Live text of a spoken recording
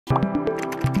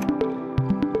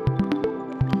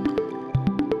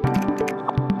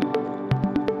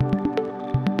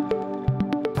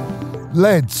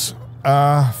Leads,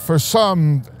 for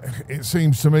some, it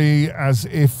seems to me as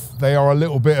if they are a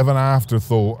little bit of an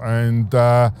afterthought, and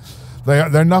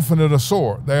they're nothing of the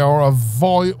sort. They are a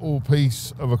vital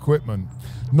piece of equipment,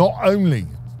 not only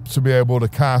to be able to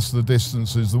cast the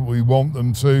distances that we want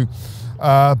them to,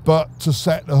 but to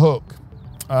set the hook.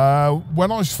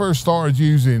 When I first started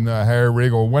using a hair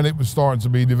rig, or when it was starting to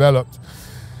be developed,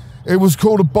 it was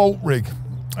called a bolt rig,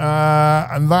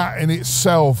 and that in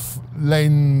itself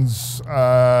lends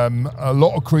a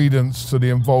lot of credence to the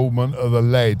involvement of the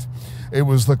lead. It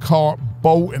was the carp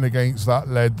bolting against that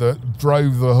lead that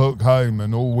drove the hook home,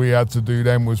 and all we had to do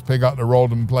then was pick up the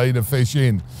rod and play the fish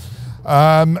in.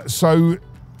 So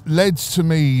leads to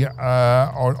me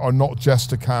are not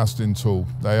just a casting tool.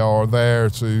 They are there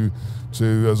to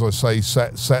as I say,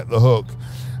 set the hook.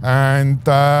 And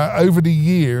over the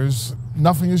years,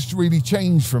 nothing has really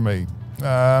changed for me.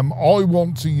 I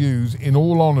want to use, in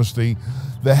all honesty,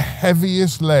 the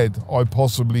heaviest lead I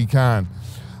possibly can.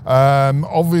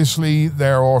 Obviously,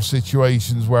 there are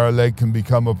situations where a lead can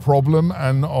become a problem,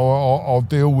 and I'll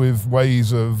deal with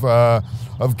ways of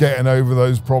getting over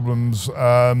those problems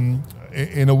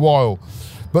in a while.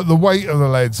 But the weight of the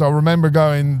leads, I remember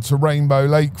going to Rainbow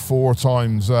Lake 4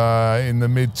 times in the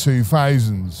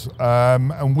mid-2000s,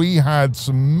 and we had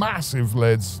some massive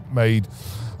leads made,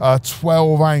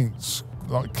 12-ounce,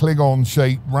 like Klingon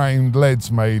shaped round leads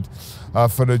made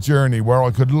for the journey, where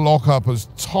I could lock up as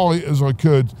tight as I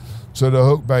could to the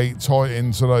hook bait, tight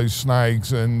into those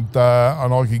snags, and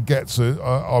I could get to,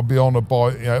 I'll be on a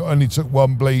bite, you know, only took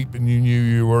one bleep and you knew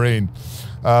you were in.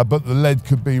 But the lead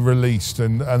could be released,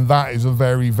 and that is a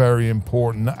very, very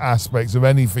important aspect of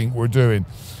anything we're doing.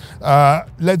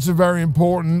 Leads are very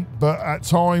important, but at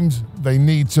times they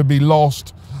need to be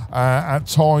lost. At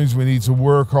times we need to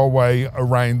work our way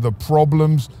around the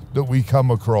problems that we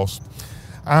come across.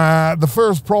 The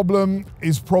first problem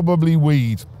is probably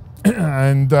weed,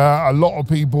 and a lot of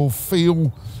people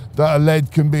feel that a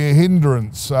lead can be a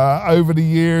hindrance. Over the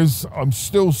years, I'm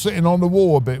still sitting on the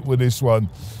wall a bit with this one.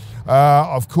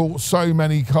 I've caught so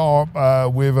many carp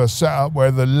with a setup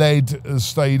where the lead has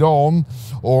stayed on,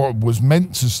 or was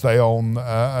meant to stay on,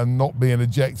 and not being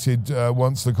ejected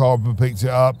once the carp have picked it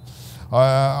up. You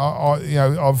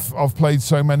know, I've played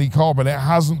so many carp, and it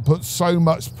hasn't put so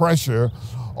much pressure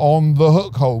on the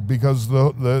hook hold, because a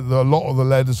lot of the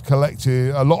lead is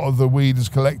collected, a lot of the weed is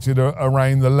collected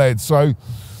around the lead. So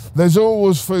there's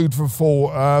always food for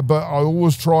thought, but I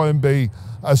always try and be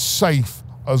as safe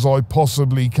as I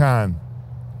possibly can.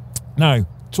 Now,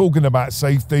 talking about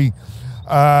safety,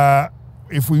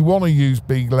 if we want to use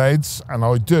big leads, and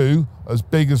I do, as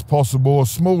big as possible, a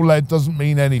small lead doesn't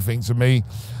mean anything to me.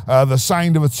 The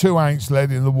sound of a 2-ounce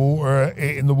lead in the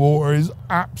water is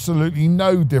absolutely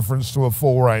no difference to a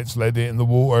 4-ounce lead in the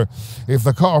water. If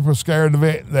the carp are scared of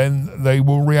it, then they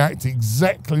will react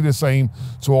exactly the same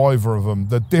to either of them.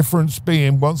 The difference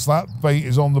being, once that bait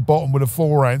is on the bottom with a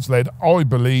 4-ounce lead, I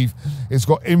believe it's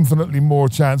got infinitely more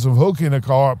chance of hooking a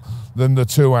carp than the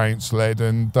 2-ounce lead,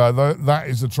 and that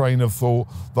is a train of thought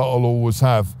that I'll always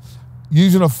have.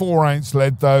 Using a 4-ounce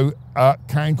lead, though,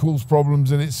 can cause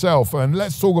problems in itself. And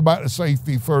let's talk about the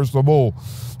safety first of all.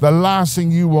 The last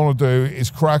thing you want to do is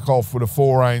crack off with a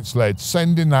 4-ounce lead,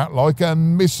 sending that like a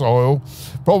missile,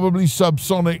 probably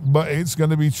subsonic, but it's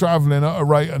going to be traveling at a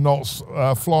rate of knots,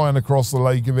 flying across the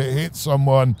lake. If it hits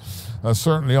someone,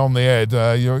 certainly on the head,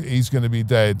 he's going to be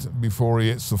dead before he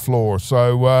hits the floor.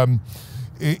 So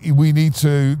we need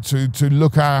to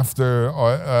look after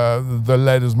the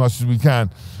lead as much as we can.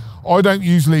 I don't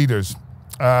use leaders.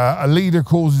 A leader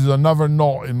causes another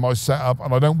knot in my setup,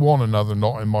 and I don't want another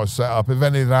knot in my setup. If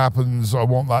anything happens, I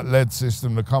want that lead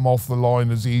system to come off the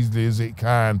line as easily as it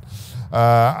can.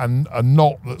 And a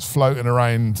knot that's floating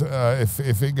around,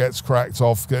 if it gets cracked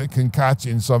off, can catch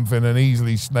in something and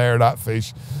easily snare that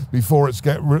fish before it's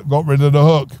got rid of the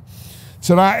hook.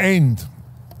 To that end,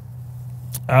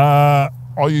 I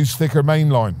use thicker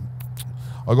mainline.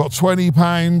 I got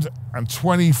 20-pound and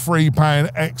 23-pound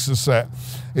Exocet.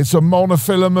 It's a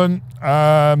monofilament,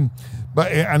 and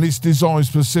it's designed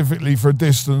specifically for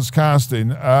distance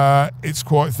casting. It's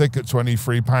quite thick at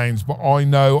 23 pounds, but I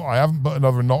know I haven't put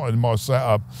another knot in my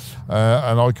setup,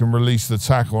 and I can release the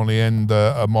tack on the end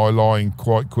of my line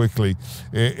quite quickly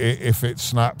if it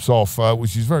snaps off,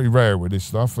 which is very rare with this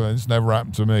stuff. It's never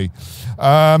happened to me.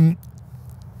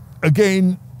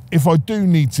 Again, if I do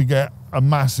need to get a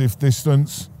massive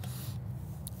distance,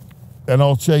 then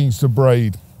I'll change to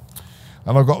braid.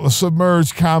 And I've got the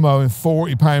submerged camo in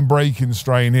 40-pound breaking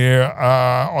strain here.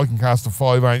 I can cast a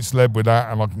 5-ounce lead with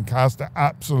that, and I can cast it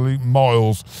absolute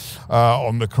miles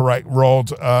on the correct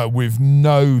rod with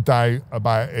no doubt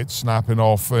about it snapping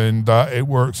off, and it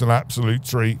works an absolute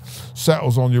treat.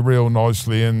 Settles on you real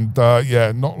nicely, and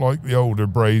yeah, not like the older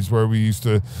braids where we used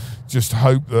to just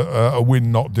hope that a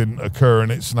wind knot didn't occur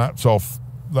and it snaps off.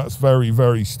 That's very,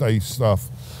 very safe stuff.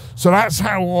 So that's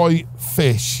how I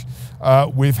fish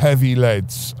with heavy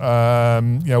leads. You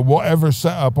know, whatever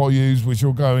setup I use, which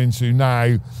we'll go into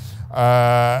now,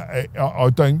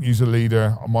 I don't use a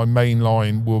leader. My main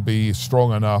line will be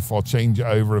strong enough. I'll change it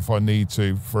over if I need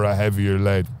to for a heavier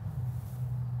lead.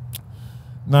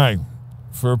 Now,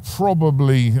 for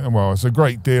probably, well, it's a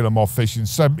great deal of my fishing,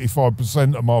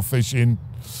 75% of my fishing,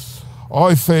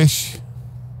 I fish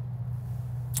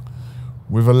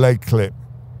with a lead clip.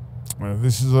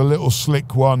 This is a little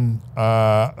slick one,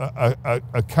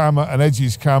 a camo, an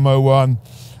Edges camo one,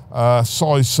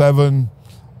 size 7,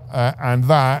 and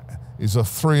that is a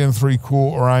 3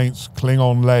 3/4 ounce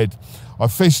Klingon lead. I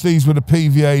fish these with a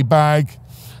PVA bag,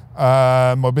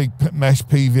 my big mesh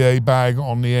PVA bag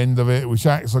on the end of it, which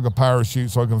acts like a parachute,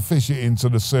 so I can fish it into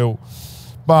the silt.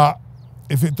 But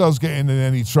if it does get in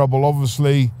any trouble,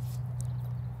 obviously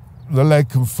the lead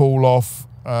can fall off.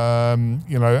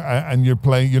 You know, and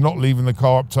you're not leaving the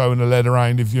carp towing the lead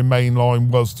around if your main line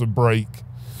was to break.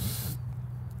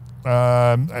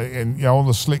 And you know, on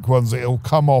the slick ones, it'll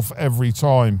come off every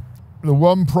time. The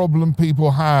one problem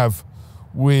people have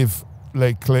with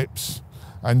lead clips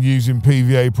and using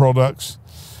PVA products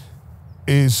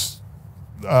is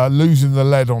losing the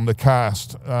lead on the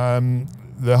cast.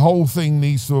 The whole thing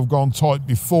needs to have gone tight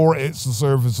before it hits the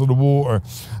surface of the water.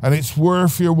 And it's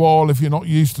worth your while, if you're not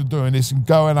used to doing this, and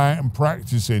going out and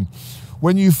practicing.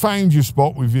 When you found your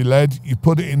spot with your lead, you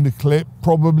put it in the clip,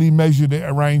 probably measured it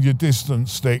around your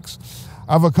distance sticks.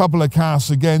 Have a couple of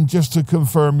casts again, just to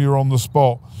confirm you're on the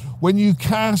spot. When you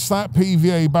cast that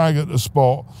PVA bag at the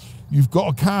spot, you've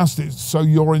got to cast it so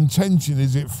your intention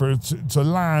is it for it to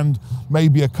land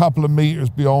maybe a couple of meters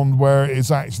beyond where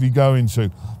it's actually going to.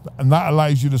 And that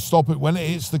allows you to stop it when it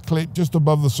hits the clip just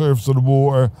above the surface of the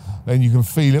water. Then you can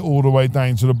feel it all the way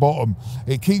down to the bottom.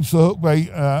 It keeps the hook bait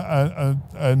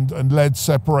and lead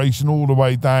separation all the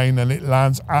way down, and it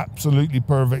lands absolutely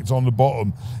perfect on the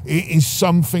bottom. It is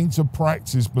something to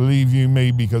practice, believe you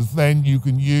me, because then you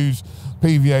can use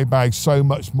PVA bags so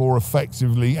much more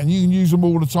effectively, and you can use them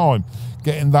all the time.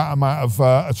 Getting that amount of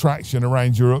attraction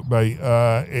around your hook bait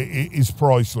it is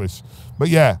priceless. But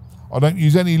yeah, I don't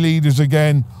use any leaders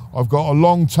again. I've got a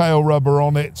long tail rubber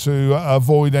on it to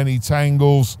avoid any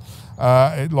tangles.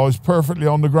 It lies perfectly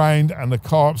on the ground, and the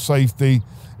carp safety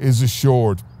is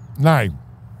assured. Now,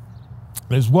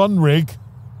 there's one rig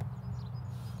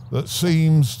that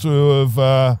seems to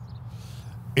have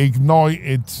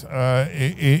ignited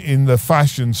in the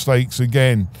fashion stakes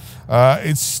again.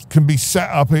 It can be set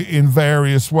up in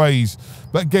various ways,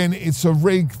 but again, it's a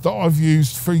rig that I've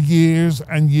used for years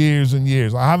and years and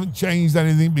years. I haven't changed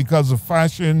anything because of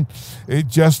fashion. It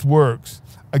just works.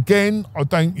 Again, I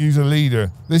don't use a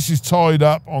leader. This is tied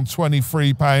up on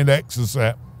 23-pound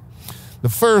𝘃𝗶𝗱𝗲. The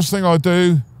first thing I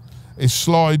do is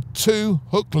slide 2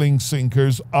 hook link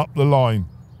sinkers up the line.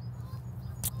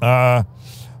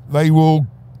 They will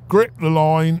grip the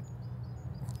line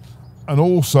and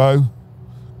also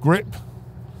grip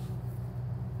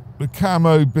the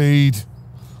camo bead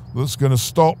that's going to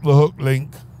stop the hook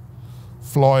link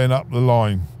flying up the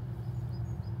line.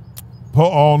 Put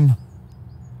on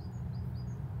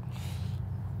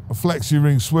a flexi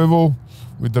ring swivel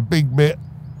with the big bit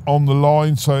on the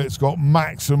line, so it's got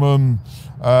maximum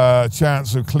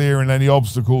chance of clearing any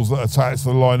obstacles that attach to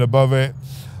the line above it.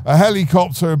 A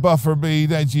helicopter buffer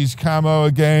bead, Edges camo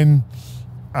again,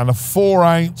 and a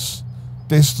 4-ounce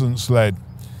distance lead.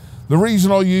 The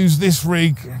reason I use this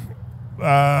rig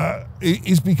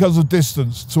is because of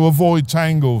distance, to avoid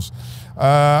tangles.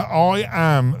 I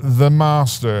am the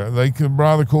master. They could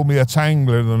rather call me a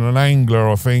tangler than an angler,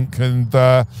 I think, and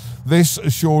this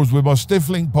assures with my stiff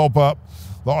link pop-up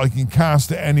that I can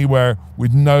cast it anywhere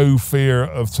with no fear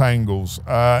of tangles.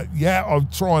 Yeah, I'll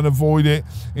try and avoid it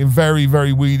in very,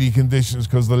 very weedy conditions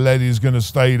because the lead is going to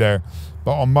stay there.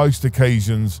 But on most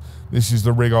occasions, this is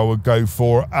the rig I would go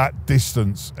for at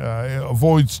distance. It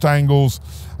avoids tangles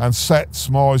and sets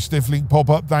my stiff link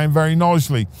pop-up down very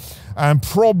nicely. And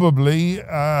probably,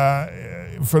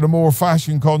 for the more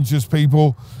fashion-conscious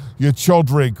people, your chod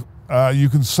rig. You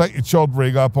can set your chod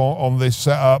rig up on this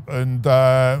setup, and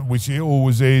which it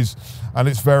always is, and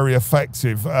it's very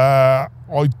effective. I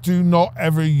do not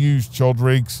ever use chod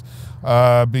rigs.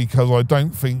 because I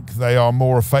don't think they are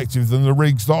more effective than the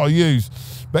rigs that I use.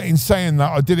 But in saying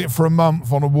that, I did it for a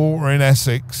month on a water in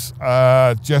Essex,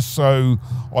 just so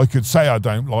I could say I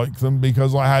don't like them,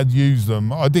 because I had used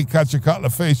them. I did catch a couple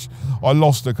of fish. I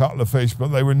lost a couple of fish, but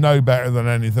they were no better than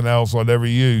anything else I'd ever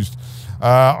used.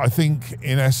 I think,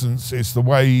 in essence, it's the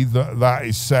way that that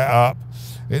is set up.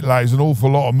 It allows an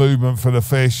awful lot of movement for the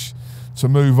fish to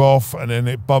move off, and then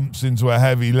it bumps into a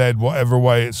heavy lead whatever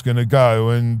way it's going to go.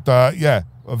 And yeah,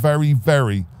 a very,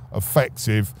 very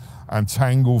effective and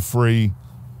tangle-free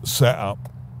setup.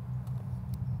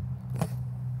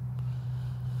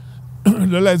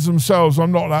 The leads themselves,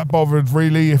 I'm not that bothered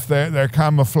really if they're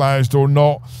camouflaged or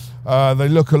not. They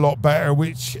look a lot better,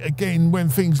 which again, when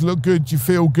things look good, you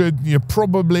feel good, you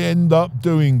probably end up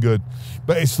doing good.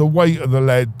 But it's the weight of the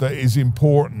lead that is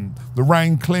important. The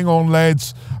round Klingon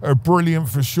leads are brilliant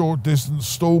for short distance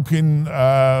stalking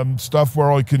stuff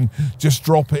where I can just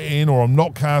drop it in, or I'm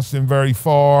not casting very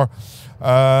far.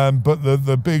 But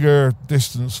the bigger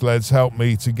distance leads help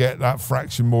me to get that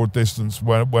fraction more distance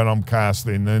when I'm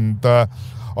casting. And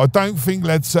I don't think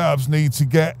lead setups need to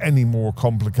get any more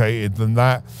complicated than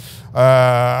that.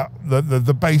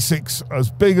 The basics, as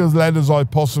big as lead as I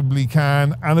possibly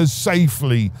can and as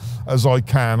safely as I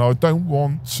can. I don't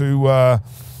want to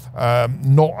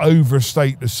not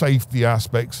overstate the safety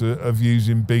aspects of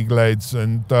using big leads,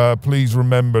 and please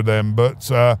remember them. But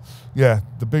yeah,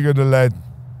 the bigger the lead,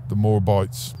 the more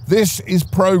bites. This is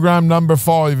program number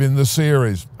 5 in the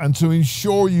series, and to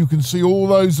ensure you can see all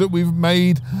those that we've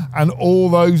made and all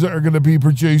those that are going to be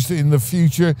produced in the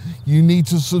future, you need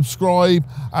to subscribe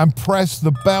and press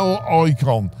the bell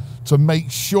icon to make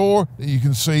sure that you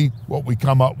can see what we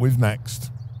come up with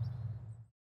next.